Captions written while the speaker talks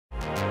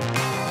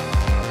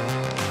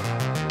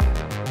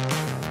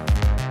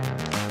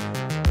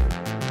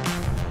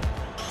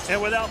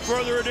And without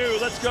further ado,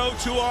 let's go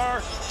to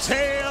our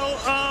tail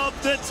of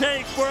the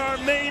tape for our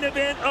main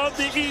event of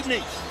the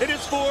evening. It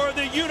is for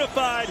the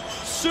unified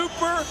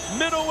super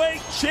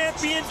middleweight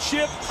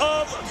championship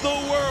of the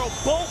world.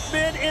 Both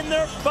men in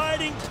their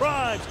fighting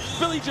primes.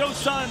 Billy Joe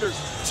Saunders,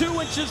 2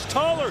 inches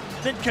taller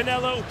than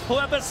Canelo, who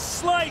have a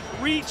slight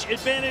reach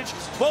advantage.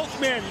 Both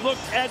men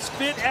looked as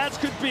fit as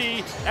could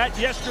be at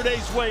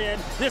yesterday's weigh-in.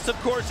 This, of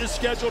course, is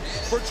scheduled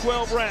for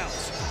 12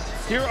 rounds.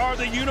 Here are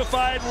the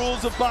unified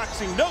rules of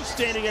boxing. No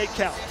standing 8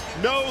 count.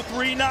 No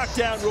 3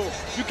 knockdown rule.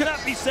 You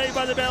cannot be saved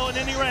by the bell in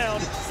any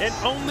round, and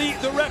only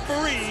the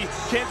referee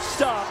can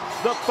stop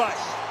the fight.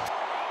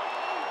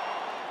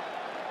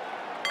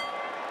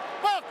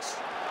 Box!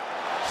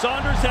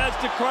 Saunders has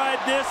decried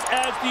this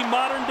as the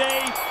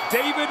modern-day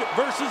David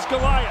versus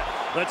Goliath.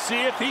 Let's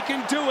see if he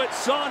can do it.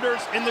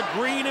 Saunders in the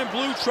green and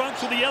blue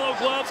trunks with the yellow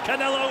gloves.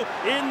 Canelo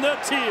in the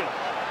teal.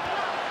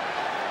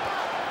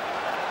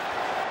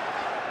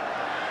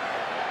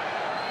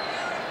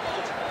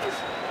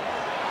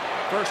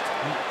 First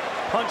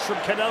punch from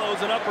Canelo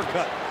is an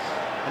uppercut.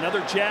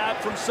 Another jab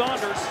from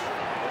Saunders.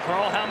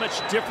 Carl, how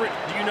much different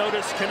do you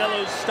notice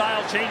Canelo's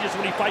style changes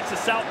when he fights the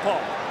southpaw?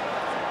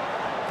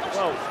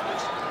 Well,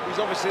 he's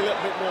obviously a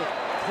little bit more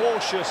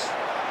cautious.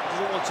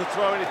 Doesn't want to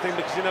throw anything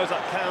because he knows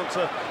that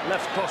counter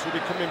left cross will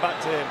be coming back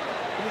to him.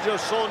 Billy Joe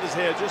Saunders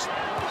here, he's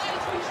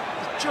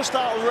just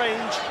out of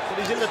range,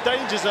 but he's in the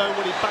danger zone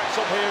when he backs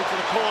up here into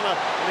the corner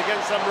and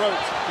against them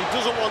ropes. He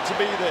doesn't want to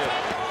be there.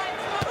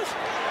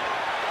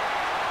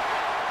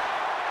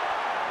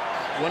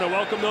 I want to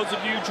welcome those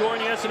of you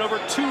joining us in over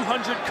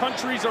 200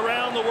 countries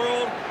around the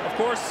world. Of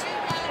course,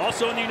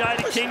 also in the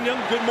United Kingdom.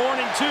 Good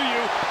morning to you.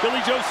 Billy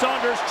Joe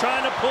Saunders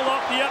trying to pull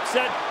off the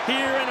upset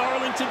here in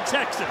Arlington,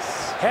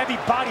 Texas. Heavy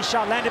body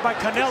shot landed by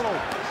Canelo.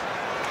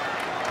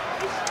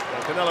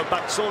 Well, Canelo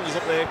backed Saunders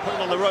up there, put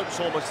him on the ropes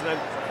almost, and then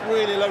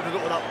really loaded up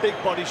with that big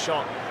body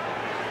shot.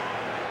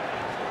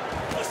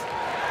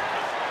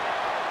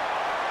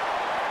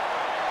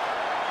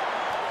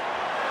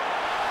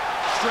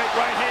 Straight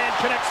right hand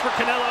connects for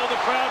Canelo. The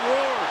crowd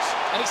roars.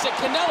 And he said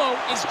Canelo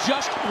is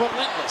just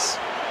relentless.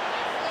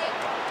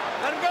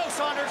 Let him go,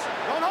 Saunders.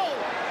 Don't hold.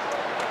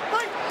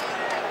 Fight.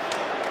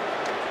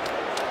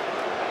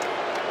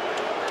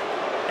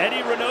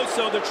 Eddie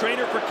Reynoso, the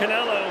trainer for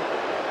Canelo,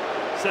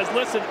 says,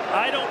 listen,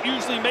 I don't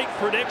usually make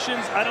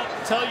predictions. I don't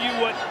tell you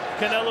what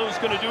Canelo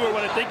is going to do or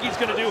what I think he's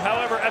going to do.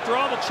 However, after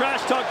all the trash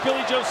talk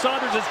Billy Joe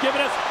Saunders has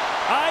given us,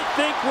 I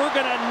think we're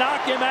going to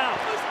knock him out.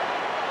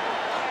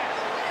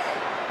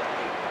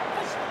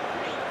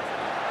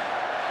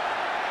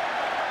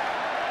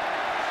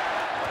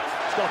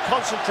 He's got to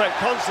concentrate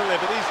constantly,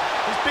 but these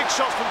big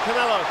shots from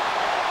Canelo,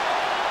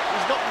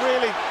 he's not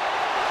really...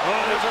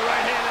 Oh, there's a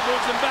right hand that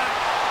moves him back.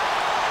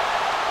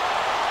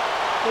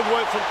 Good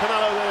work from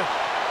Canelo there.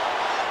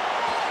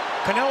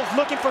 Canelo's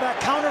looking for that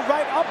counter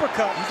right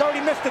uppercut. He's already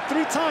missed it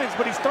 3 times,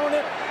 but he's throwing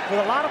it with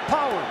a lot of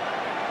power.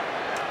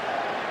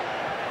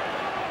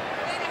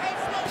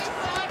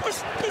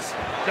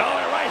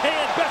 Going right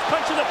hand, best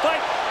punch of the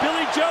fight.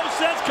 Billy Joe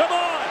says, come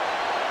on.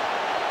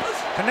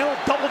 Canelo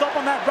doubled up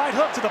on that right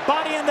hook to the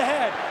body and the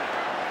head.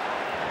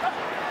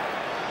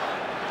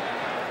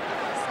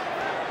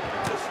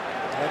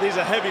 Yeah, these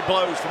are heavy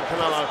blows from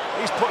Canelo.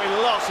 He's putting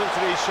lots into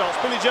these shots.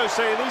 Billy Joe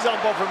saying, these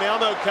aren't bothering me,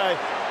 I'm okay.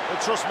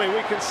 But trust me,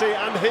 we can see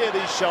and hear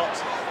these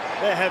shots.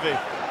 They're heavy.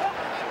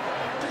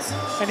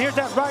 And here's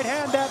that right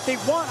hand that they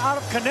want out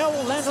of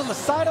Canelo. Lands on the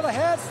side of the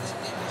head,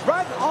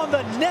 right on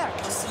the neck.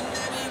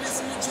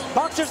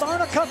 Boxers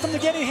aren't accustomed to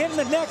getting hit in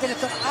the neck, and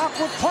it's an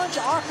awkward punch,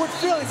 awkward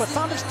feeling, but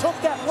Saunders took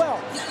that well.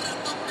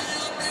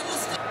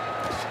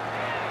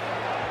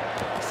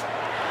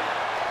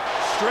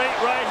 Straight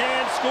right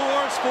hand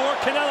scores for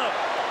Canelo.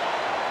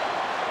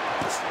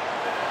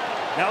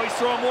 Now he's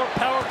throwing more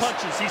power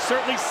punches. He's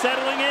certainly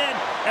settling in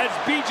as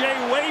BJ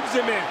waves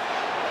him in.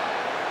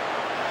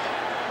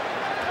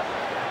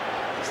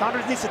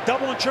 Saunders needs to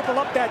double and triple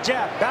up that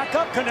jab. Back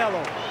up,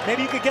 Canelo.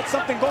 Maybe you could get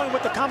something going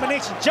with the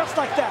combination just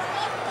like that.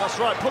 That's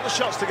right, put the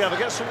shots together,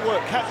 get some work,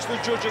 catch the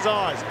judge's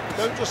eyes.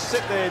 Don't just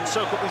sit there and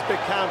soak up these big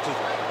counters.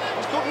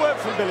 It's good work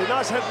from Billy,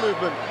 nice head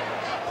movement.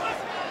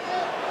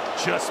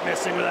 Just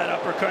missing with that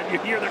uppercut. You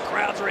hear the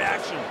crowd's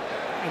reaction.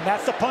 And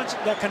that's the punch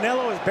that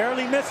Canelo is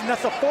barely missing.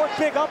 That's the 4th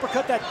big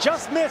uppercut that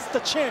just missed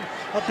the chin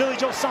of Billy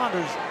Joe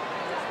Saunders.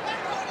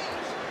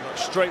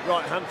 Straight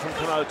right hand from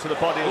Canelo to the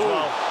body as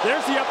well.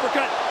 There's the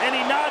uppercut, and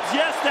he nods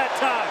yes that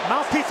time.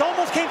 Mouthpiece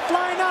almost came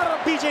flying out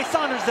of BJ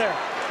Saunders there.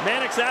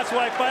 Mannix asked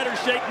why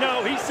fighters shake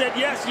no. He said,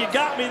 yes, you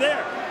got me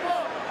there.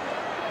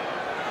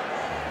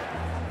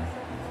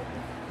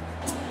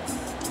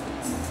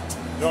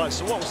 Right,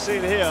 so what we're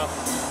seeing here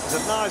is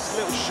a nice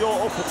little short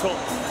uppercut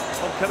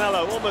from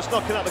Canelo, almost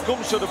knocking out the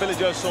gum shot of Billy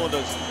Joe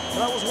Saunders. And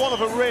that was one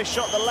of a rare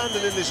shot that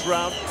landed in this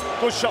round.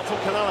 Good shot from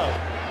Canelo.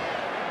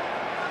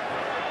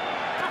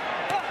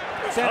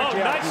 Oh,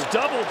 nice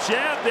double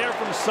jab there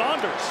from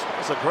Saunders.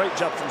 That's a great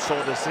jab from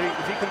Saunders. See,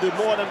 if he can do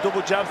more of them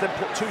double jabs, then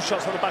put 2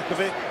 shots on the back of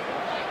it,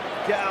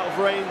 get out of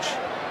range.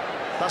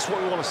 That's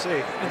what we want to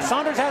see. And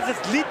Saunders has this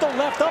lethal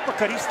left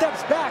uppercut. He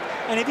steps back,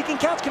 and if he can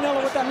catch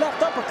Canelo with that left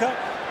uppercut,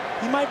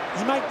 he might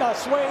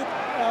sway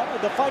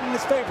the fight in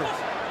his favor.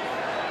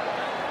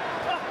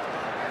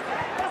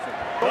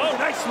 Oh,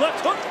 nice left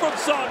hook from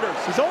Saunders.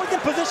 He's always in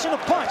position to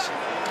punch.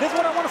 This is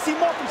what I want to see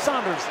more from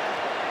Saunders.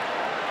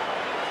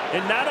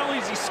 And not only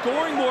is he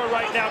scoring more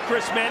right now,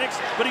 Chris Mannix,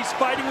 but he's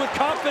fighting with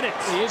confidence.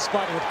 He is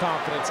fighting with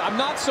confidence. I'm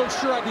not so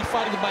sure I'd be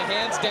fighting with my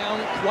hands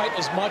down quite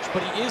as much,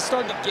 but he is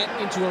starting to get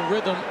into a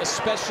rhythm,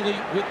 especially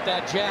with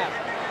that jab.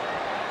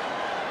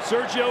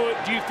 Sergio,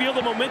 do you feel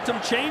the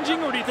momentum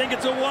changing, or do you think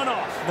it's a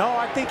one-off? No,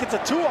 I think it's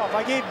a two-off.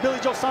 I gave Billy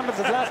Joe Saunders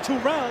his last 2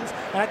 rounds,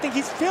 and I think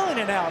he's feeling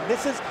it now.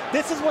 This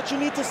is what you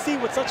need to see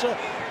with such a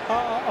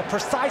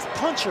precise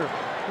puncher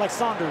like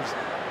Saunders.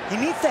 He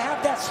needs to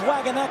have that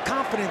swag and that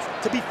confidence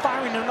to be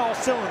firing on all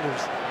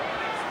cylinders.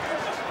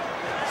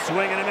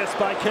 Swing and a miss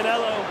by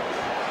Canelo.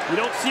 You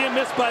don't see him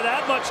miss by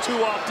that much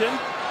too often.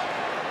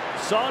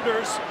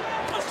 Saunders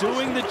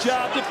doing the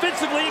job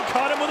defensively.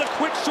 Caught him with a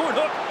quick short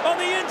hook on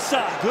the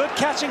inside. Good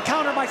catch and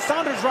counter by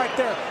Saunders right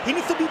there. He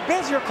needs to be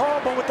busier,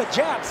 Carl, but with the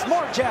jab,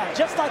 smart jab,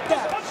 just like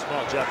that.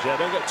 Smart jab, yeah.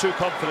 Don't get too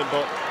confident,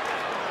 but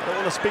I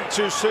don't want to speak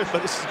too soon,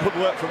 but this is good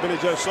work from Billy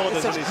Joe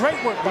Saunders. It's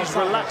great work by He's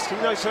Saunders. relaxed. You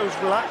know, so he's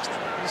relaxed.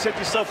 You said to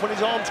yourself, when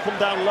his arms come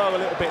down low a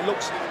little bit, it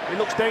looks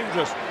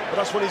dangerous, but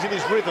that's when he's in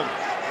his rhythm.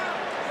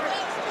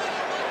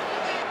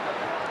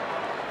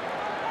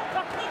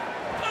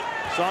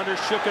 Saunders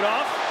shook it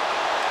off.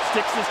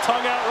 Sticks his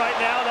tongue out right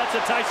now. That's a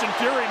Tyson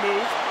Fury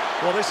move.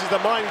 Well, this is the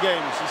mind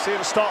games. You see at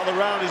the start of the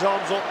round, his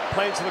arms up,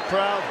 playing to the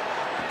crowd.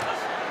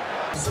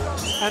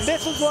 And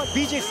this is what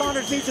BJ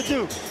Saunders needs to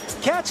do.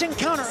 Catch and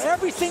counter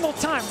every single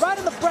time, right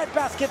in the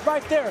breadbasket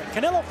right there.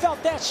 Canelo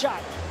felt that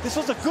shot. This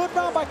was a good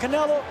round by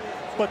Canelo,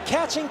 but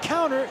catch and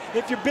counter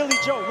if you're Billy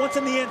Joe, once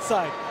in the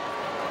inside.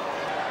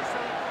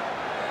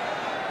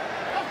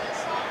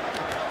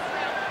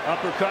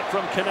 Uppercut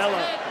from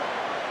Canelo.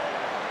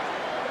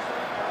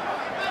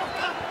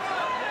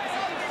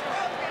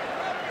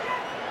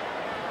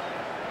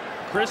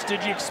 Chris,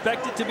 did you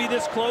expect it to be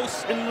this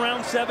close in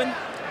round 7?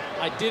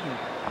 I didn't,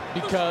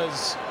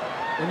 because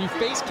when you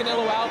face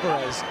Canelo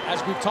Alvarez,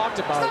 as we've talked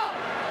about,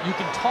 you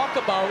can talk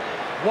about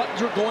what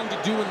you're going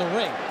to do in the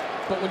ring.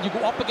 But when you go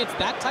up against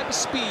that type of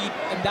speed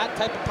and that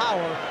type of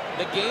power,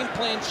 the game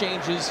plan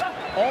changes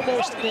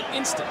almost in an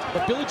instant.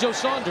 But Billy Joe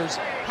Saunders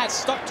has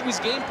stuck to his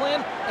game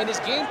plan, and his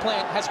game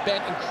plan has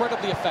been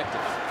incredibly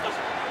effective.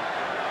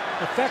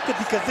 Effective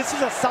because this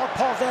is a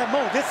southpaw's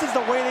MO. This is the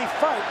way they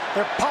fight.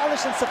 They're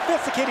polished and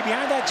sophisticated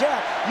behind that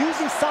jab,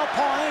 using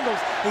southpaw angles,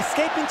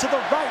 escaping to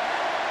the right.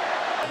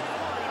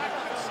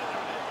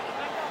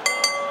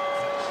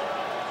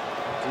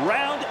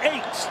 Round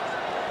 8.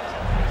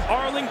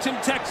 Arlington,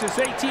 Texas,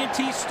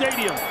 AT&T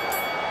Stadium.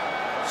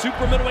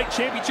 Super middleweight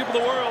championship of the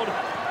world.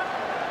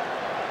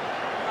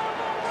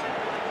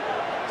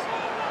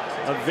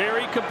 A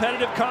very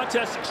competitive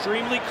contest,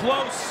 extremely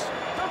close.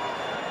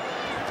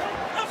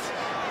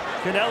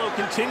 Canelo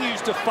continues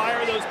to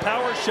fire those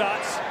power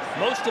shots,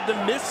 most of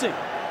them missing.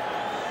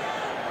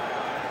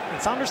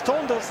 And Saunders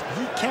told us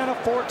he can't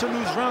afford to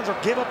lose rounds or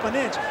give up an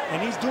inch,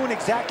 and he's doing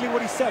exactly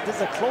what he said. This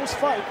is a close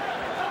fight.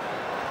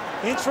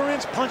 Inch for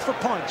inch, punch for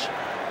punch.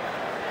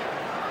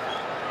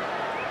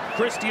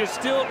 Chris, do you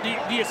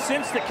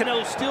sense that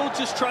Canelo's still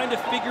just trying to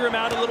figure him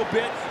out a little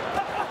bit?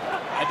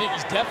 I think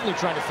he's definitely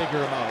trying to figure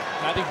him out.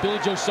 I think Billy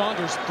Joe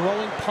Saunders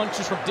throwing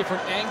punches from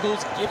different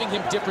angles, giving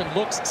him different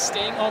looks,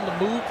 staying on the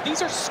move.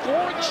 These are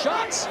scoring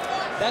shots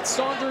that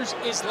Saunders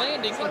is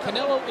landing, and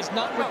Canelo is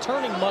not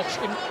returning much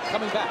in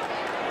coming back.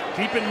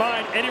 Keep in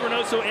mind, Eddie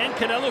Reynoso and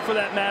Canelo, for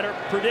that matter,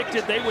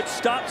 predicted they would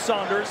stop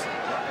Saunders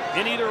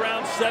in either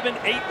round 7,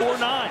 8, or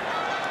 9.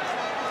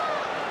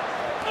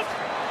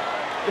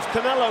 If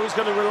Canelo is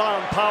going to rely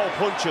on power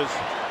punches,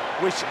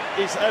 which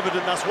is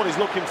evident that's what he's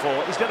looking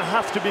for, he's going to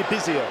have to be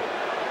busier.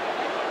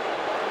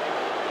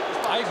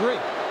 I agree.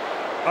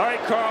 All right,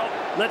 Carl,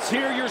 let's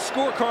hear your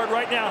scorecard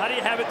right now. How do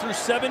you have it through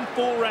 7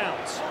 full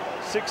rounds?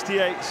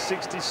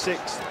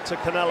 68-66 to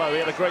Canelo. He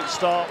had a great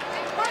start.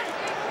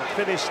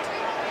 Finished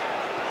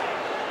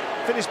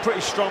pretty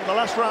strong. The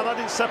last round, I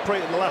didn't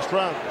separate in the last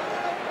round.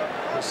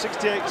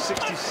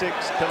 68-66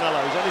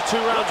 Canelo. He's only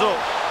 2 rounds up.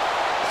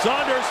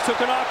 Saunders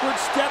took an awkward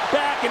step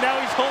back, and now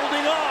he's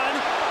holding on.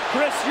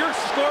 Chris, your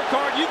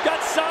scorecard, you've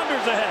got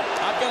Saunders ahead.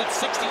 I've got it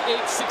 68-65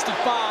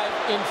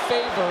 in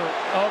favor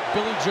of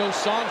Billy Joe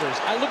Saunders.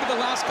 I look at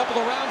the last couple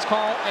of rounds,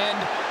 Carl, and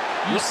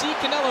you see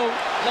Canelo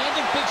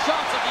landing big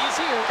shots like he is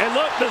here. And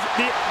look, the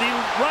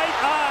right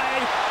eye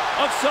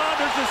of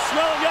Saunders is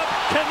swelling up.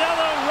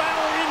 Canelo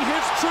rallying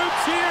his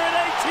troops here at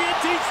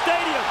AT&T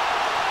Stadium.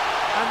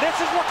 And this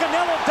is what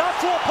Canelo does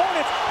to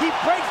opponents. He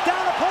breaks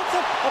down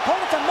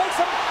opponents and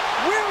makes them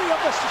weary of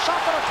the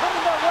shots that are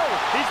coming their way.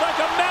 He's like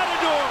a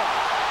matador.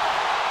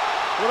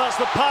 Well, that's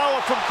the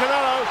power from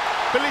Canelo.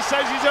 Billy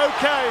says he's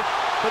okay,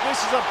 but this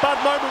is a bad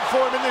moment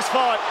for him in this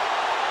fight.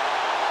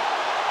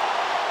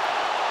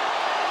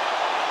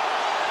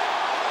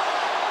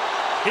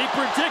 He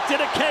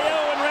predicted a KO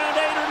in round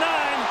 8 or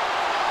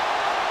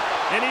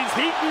 9, and he's is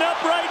heating up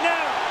right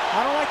now.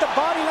 I don't like the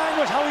body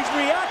language, how he's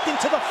reacting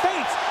to the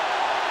feints.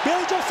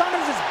 Billy Joe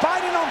Saunders is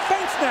biting on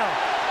feints now.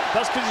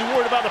 That's because he's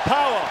worried about the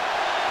power.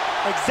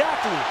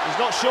 Exactly. He's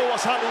not sure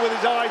what's happening with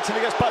his eye until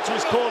he gets back to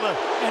his corner.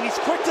 And he's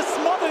quick to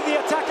smother the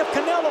attack of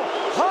Canelo,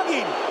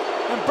 hugging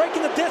and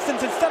breaking the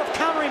distance instead of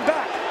countering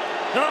back.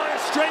 Oh, a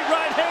straight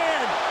right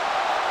hand.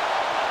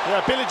 Yeah,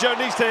 Billy Joe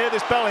needs to hear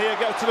this bell here,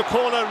 get to the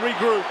corner and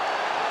regroup.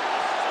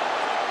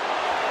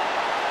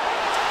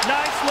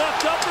 Nice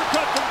left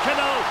uppercut from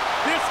Canelo.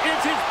 This is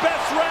his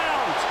best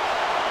round.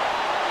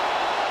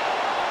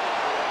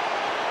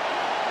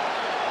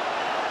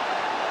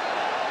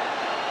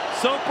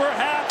 So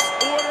perhaps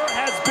order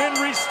has been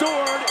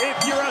restored if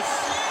you're a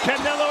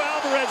Canelo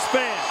Alvarez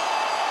fan.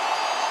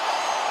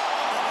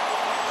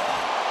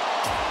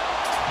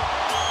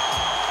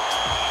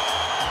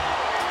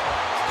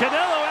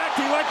 Canelo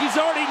acting like he's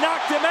already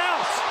knocked him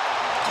out.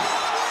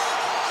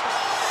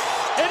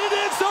 And it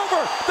is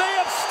over. They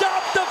have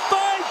stopped the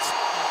fight.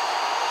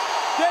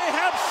 They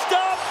have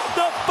stopped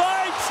the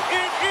fight.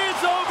 It is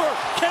over.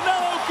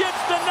 Canelo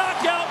gets the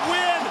knockout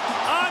win.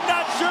 I'm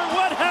not sure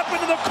what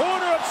happened in the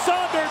corner of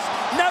Saunders.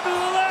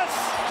 Nevertheless,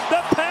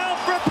 the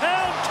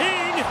pound-for-pound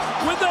king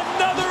with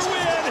another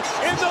win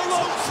in the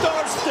Lone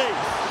Star State.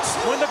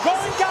 When the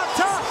going got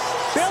tough,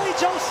 Billy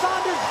Joe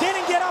Saunders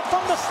didn't get up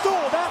from the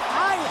stool. That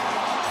eye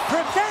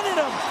prevented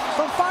him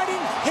from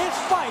fighting his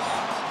fight.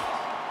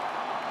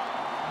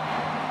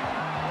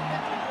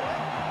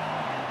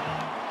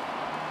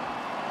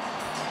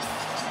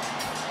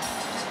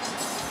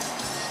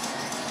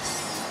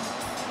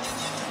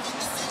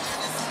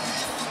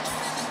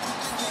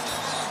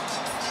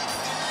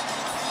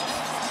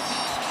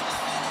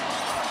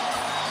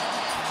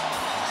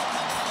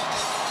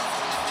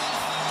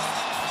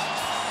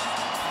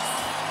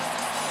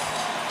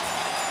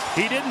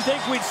 He didn't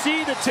think we'd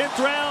see the 10th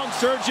round,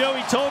 Sergio.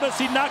 He told us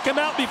he'd knock him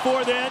out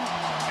before then,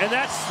 and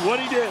that's what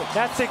he did.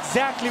 That's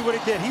exactly what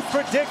he did. He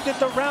predicted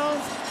the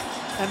rounds,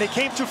 and they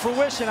came to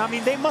fruition. I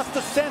mean, they must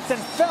have sensed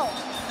and felt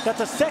that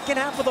the second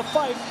half of the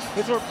fight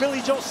is where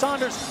Billy Joe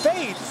Saunders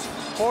fades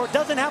or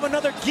doesn't have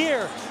another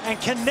gear, and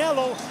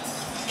Canelo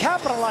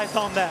capitalized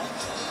on that.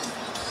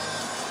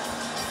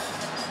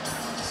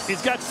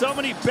 He's got so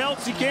many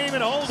belts he can't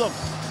even hold them.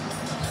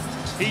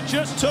 He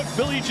just took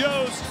Billy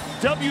Joe's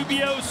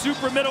WBO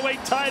super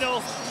middleweight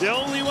title. The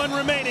only one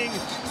remaining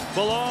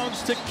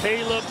belongs to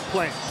Caleb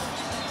Plant.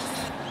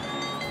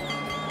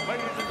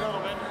 Ladies and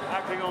gentlemen,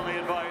 acting on the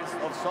advice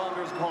of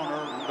Saunders'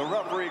 corner, the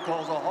referee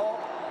calls a halt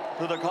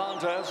to the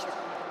contest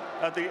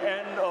at the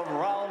end of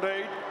round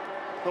 8.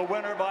 The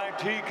winner by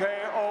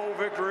TKO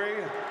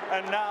victory,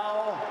 and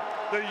now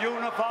the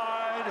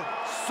unified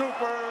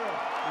super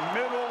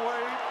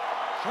middleweight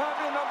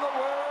champion of the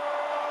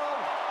world,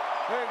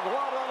 in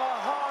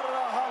Guadalajara,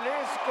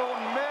 Jalisco,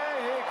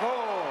 Mexico,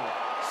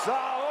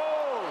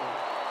 Saul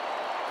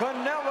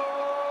Canelo